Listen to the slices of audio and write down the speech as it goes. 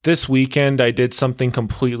This weekend, I did something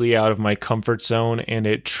completely out of my comfort zone, and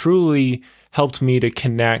it truly helped me to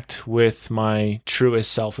connect with my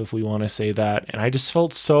truest self, if we want to say that. And I just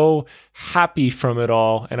felt so happy from it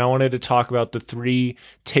all. And I wanted to talk about the 3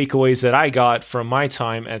 takeaways that I got from my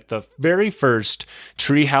time at the very first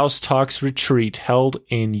Treehouse Talks retreat held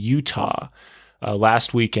in Utah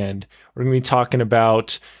last weekend. We're going to be talking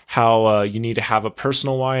about how you need to have a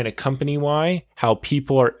personal why and a company why, how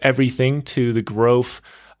people are everything to the growth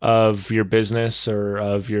of your business or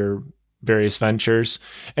of your various ventures,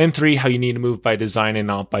 and 3, how you need to move by design and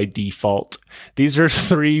not by default. These are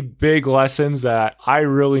 3 big lessons that I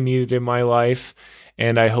really needed in my life,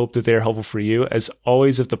 and I hope that they're helpful for you. As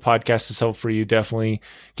always, if the podcast is helpful for you, definitely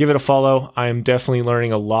give it a follow. I am definitely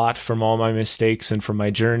learning a lot from all my mistakes and from my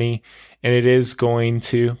journey, and it is going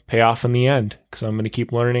to pay off in the end because I'm going to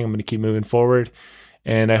keep learning. I'm going to keep moving forward,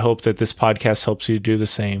 and I hope that this podcast helps you do the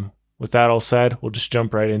same. With that all said, we'll just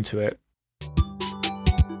jump right into it.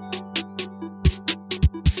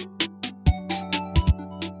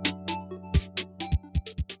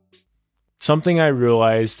 Something I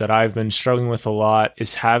realized that I've been struggling with a lot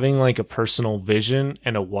is having like a personal vision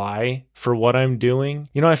and a why for what I'm doing.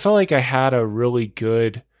 I felt like I had a really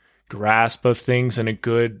good grasp of things and a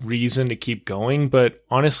good reason to keep going. But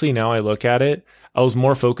honestly, now I look at it, I was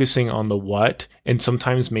more focusing on the what and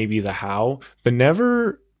sometimes maybe the how, but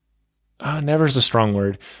never is a strong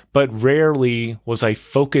word, but rarely was I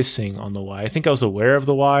focusing on the why. I think I was aware of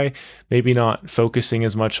the why, maybe not focusing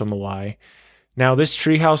as much on the why. Now, this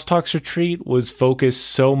Treehouse Talks retreat was focused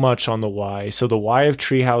so much on the why. So the why of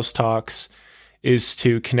Treehouse Talks is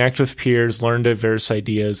to connect with peers, learn diverse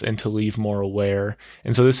ideas, and to leave more aware.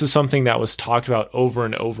 And so this is something that was talked about over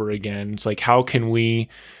and over again. It's like, how can we,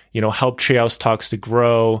 help Treehouse Talks to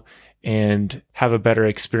grow and have a better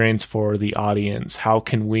experience for the audience? How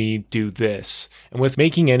can we do this? And with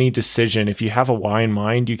making any decision, if you have a why in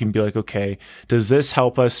mind, you can be like, okay, does this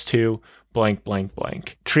help us to blank, blank,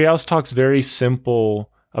 blank? Treehouse Talk's very simple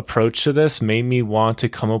approach to this made me want to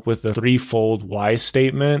come up with a 3-fold why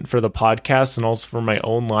statement for the podcast and also for my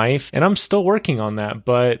own life. And I'm still working on that,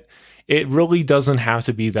 but it really doesn't have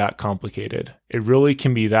to be that complicated. It really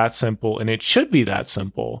can be that simple, and it should be that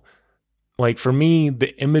simple. Like for me,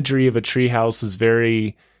 the imagery of a treehouse is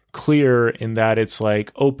very clear in that it's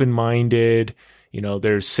like open-minded,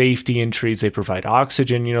 there's safety in trees, they provide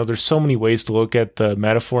oxygen, there's so many ways to look at the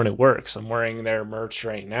metaphor and it works. I'm wearing their merch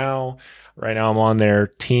right now. Right now I'm on their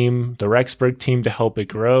team, the Rexburg team, to help it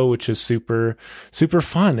grow, which is super, super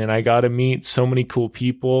fun. And I got to meet so many cool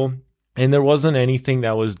people, and there wasn't anything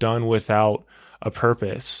that was done without a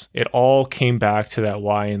purpose. It all came back to that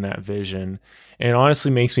why and that vision. And honestly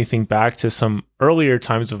makes me think back to some earlier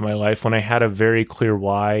times of my life when I had a very clear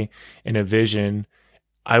why and a vision.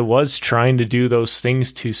 I was trying to do those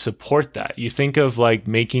things to support that. You think of like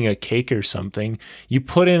making a cake or something, you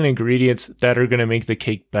put in ingredients that are going to make the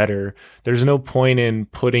cake better. There's no point in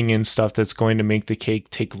putting in stuff that's going to make the cake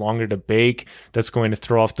take longer to bake, that's going to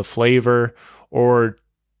throw off the flavor, or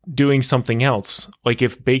doing something else. Like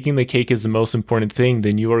if baking the cake is the most important thing,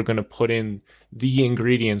 then you are going to put in the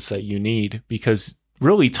ingredients that you need, because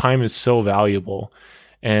really time is so valuable,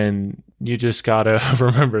 and you just gotta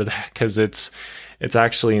remember that, because it's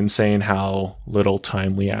actually insane how little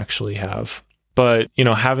time we actually have. But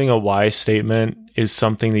having a why statement is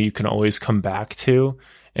something that you can always come back to,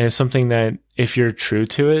 and it's something that if you're true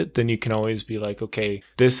to it, then you can always be like, okay,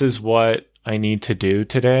 this is what I need to do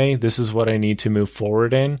today, this is what I need to move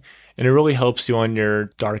forward in. And it really helps you on your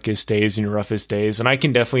darkest days and your roughest days. And I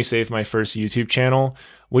can definitely say, for my first YouTube channel,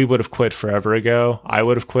 we would have quit forever ago. I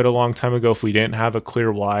would have quit a long time ago if we didn't have a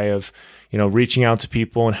clear why of, reaching out to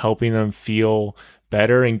people and helping them feel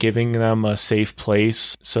better and giving them a safe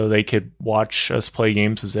place so they could watch us play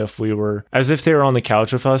games as if they were on the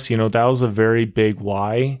couch with us. That was a very big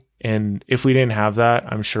why. And if we didn't have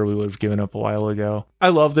that, I'm sure we would have given up a while ago. I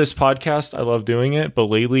love this podcast. I love doing it, but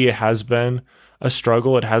lately it has been a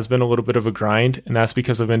struggle. It has been a little bit of a grind, and that's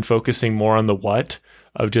because I've been focusing more on the what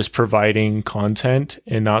of just providing content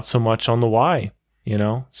and not so much on the why,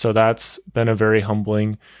 So that's been a very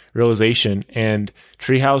humbling realization. And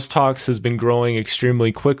Treehouse Talks has been growing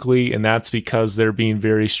extremely quickly, and that's because they're being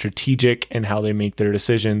very strategic in how they make their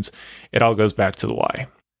decisions. It all goes back to the why.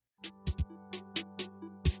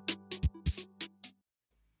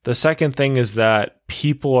 The second thing is that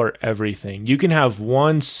people are everything. You can have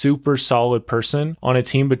one super solid person on a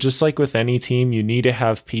team, but just like with any team, you need to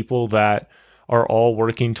have people that are all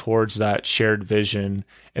working towards that shared vision.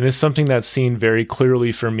 And it's something that's seen very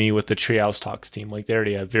clearly for me with the Treehouse Talks team. Like they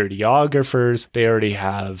already have videographers, they already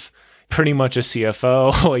have pretty much a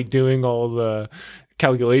CFO, like doing all the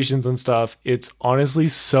calculations and stuff. It's honestly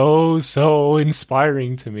so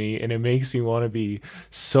inspiring to me, and it makes me want to be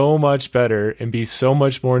so much better and be so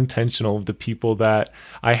much more intentional with the people that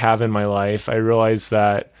I have in my life. I realize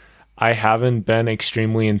that I haven't been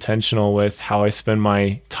extremely intentional with how I spend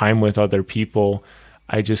my time with other people.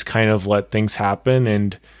 I just kind of let things happen,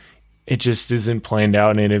 and it just isn't planned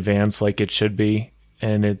out in advance like it should be.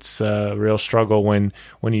 And it's a real struggle when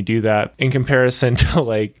you do that. In comparison to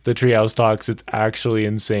like the Treehouse Talks, it's actually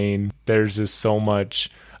insane. There's just so much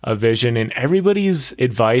vision, and everybody's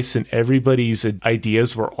advice and everybody's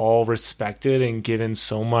ideas were all respected and given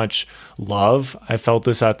so much love. I felt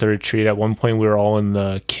this at the retreat. At one point, we were all in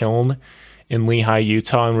the kiln in Lehi,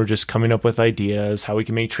 Utah, and we're just coming up with ideas, how we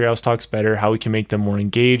can make Treehouse Talks better, how we can make them more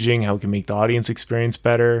engaging, how we can make the audience experience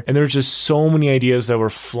better. And there's just so many ideas that were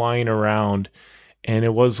flying around. And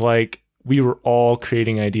it was like we were all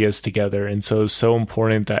creating ideas together. And so it's so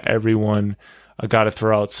important that everyone got to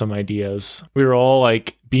throw out some ideas. We were all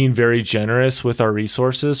like being very generous with our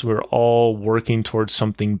resources. We were all working towards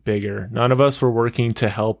something bigger. None of us were working to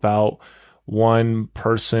help out one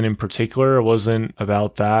person in particular. It wasn't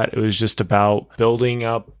about that. It was just about building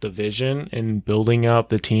up the vision and building up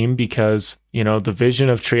the team, because, you know, the vision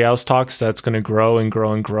of Treehouse Talks, that's going to grow and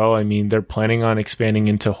grow and grow. I mean, they're planning on expanding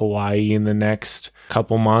into Hawaii in the next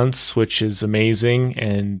couple months, which is amazing,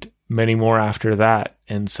 and many more after that.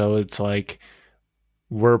 And so it's like,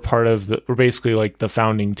 we're basically like the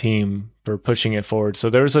founding team for pushing it forward. So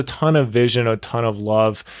there's a ton of vision, a ton of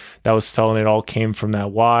love that was felt, and it all came from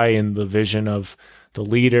that why and the vision of the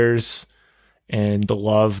leaders and the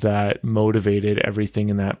love that motivated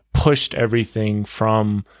everything and that pushed everything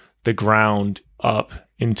from the ground up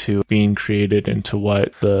into being created into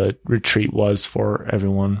what the retreat was for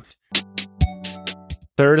everyone.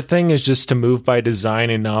 Third thing is just to move by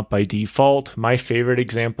design and not by default. My favorite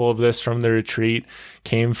example of this from the retreat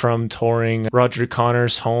came from touring Roger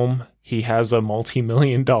Connor's home. He has a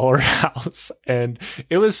multi-million-dollar house, and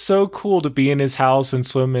it was so cool to be in his house and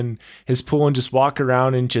swim in his pool and just walk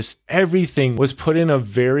around, and just everything was put in a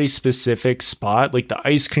very specific spot, like the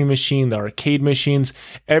ice cream machine, the arcade machines,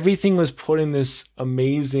 everything was put in this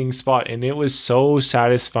amazing spot. And it was so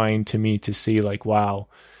satisfying to me to see, like, wow,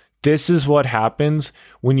 this is what happens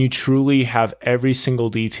when you truly have every single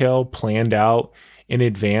detail planned out in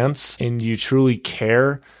advance and you truly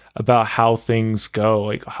care about how things go,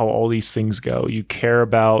 like how all these things go. You care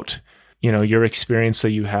about, you know, your experience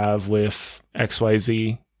that you have with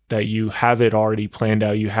XYZ, that you have it already planned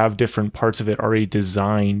out. You have different parts of it already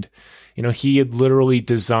designed. You know, he had literally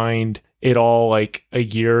designed it all like a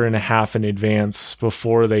year and a half in advance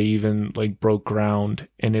before they even like broke ground.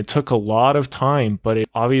 And it took a lot of time, but it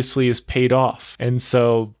obviously is paid off. And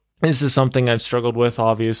so this is something I've struggled with,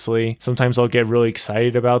 obviously. Sometimes I'll get really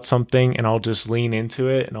excited about something and I'll just lean into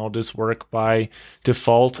it and I'll just work by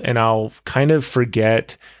default, and I'll kind of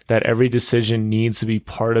forget that every decision needs to be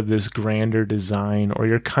part of this grander design, or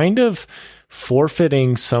you're kind of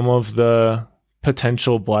forfeiting some of the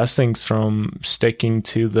potential blessings from sticking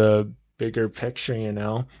to the bigger picture. You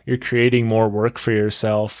know, you're creating more work for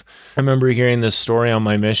yourself. I remember hearing this story on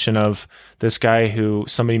my mission of this guy who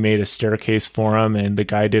somebody made a staircase for him, and the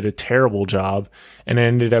guy did a terrible job and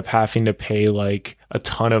ended up having to pay like a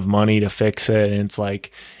ton of money to fix it. And it's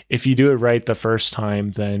like, if you do it right the first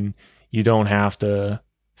time, then you don't have to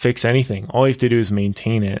fix anything. All you have to do is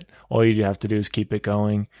maintain it. All you have to do is keep it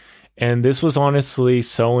going. And this was honestly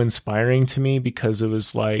so inspiring to me, because it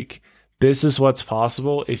was like, this is what's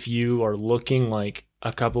possible if you are looking like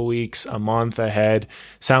a couple weeks, a month ahead.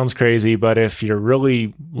 Sounds crazy, but if you're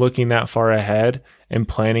really looking that far ahead and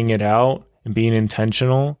planning it out and being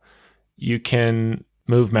intentional, you can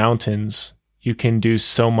move mountains. You can do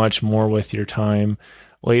so much more with your time.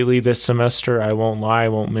 Lately this semester, I won't lie, I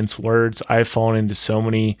won't mince words, I've fallen into so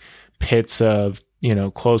many pits of, you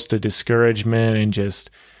know, close to discouragement and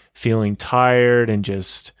just feeling tired and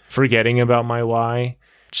just forgetting about my why.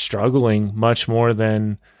 Struggling much more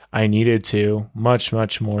than I needed to, much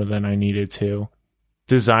more than I needed to.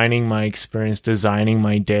 Designing my experience, designing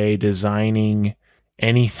my day, designing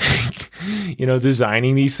anything, you know,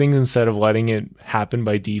 designing these things instead of letting it happen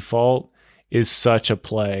by default is such a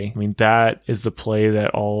play. I mean, that is the play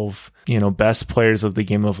that all of, you know, best players of the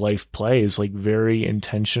game of life play, is like very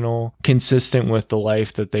intentional, consistent with the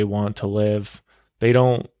life that they want to live. They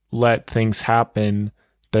don't let things happen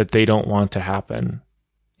that they don't want to happen.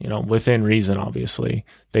 You know, within reason, obviously.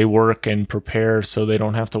 They work and prepare so they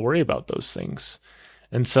don't have to worry about those things.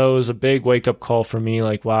 And so it was a big wake-up call for me,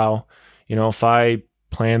 like, wow, you know, if I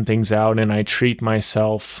plan things out and I treat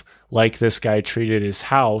myself like this guy treated his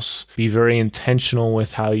house, be very intentional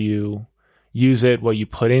with how you use it, what you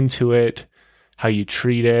put into it, how you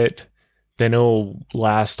treat it, then it'll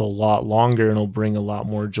last a lot longer and it'll bring a lot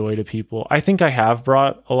more joy to people. I think I have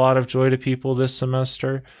brought a lot of joy to people this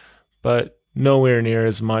semester, but nowhere near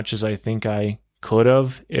as much as I think I could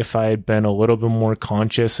have if I had been a little bit more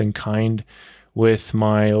conscious and kind with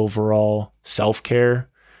my overall self-care.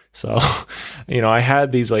 So, I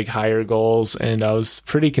had these like higher goals and I was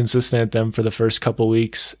pretty consistent at them for the first couple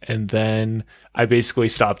weeks. And then I basically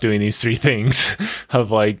stopped doing these 3 things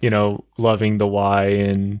of like, loving the why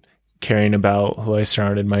and caring about who I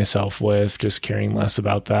surrounded myself with, just caring less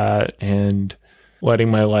about that and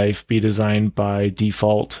letting my life be designed by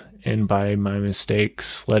default and by my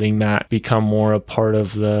mistakes, letting that become more a part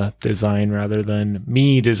of the design rather than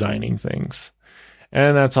me designing things.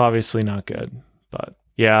 And that's obviously not good, but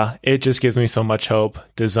yeah, it just gives me so much hope.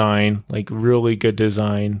 Design, like really good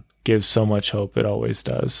design, gives so much hope. It always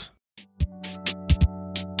does.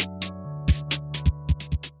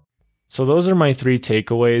 So those are my 3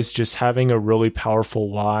 takeaways. Just having a really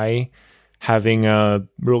powerful why, having a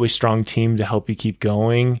really strong team to help you keep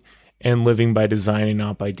going, and living by design and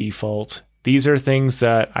not by default. These are things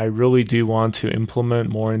that I really do want to implement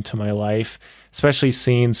more into my life, especially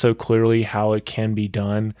seeing so clearly how it can be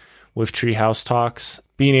done with Treehouse Talks.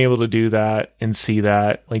 Being able to do that and see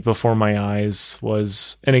that like before my eyes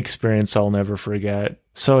was an experience I'll never forget.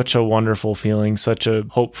 Such a wonderful feeling, such a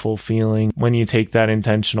hopeful feeling. When you take that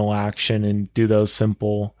intentional action and do those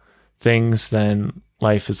simple things, then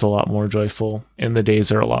life is a lot more joyful and the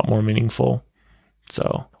days are a lot more meaningful.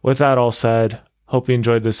 So with that all said, hope you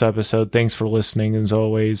enjoyed this episode. Thanks for listening. As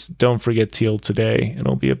always, don't forget to yield today and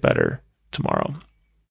it'll be a better tomorrow.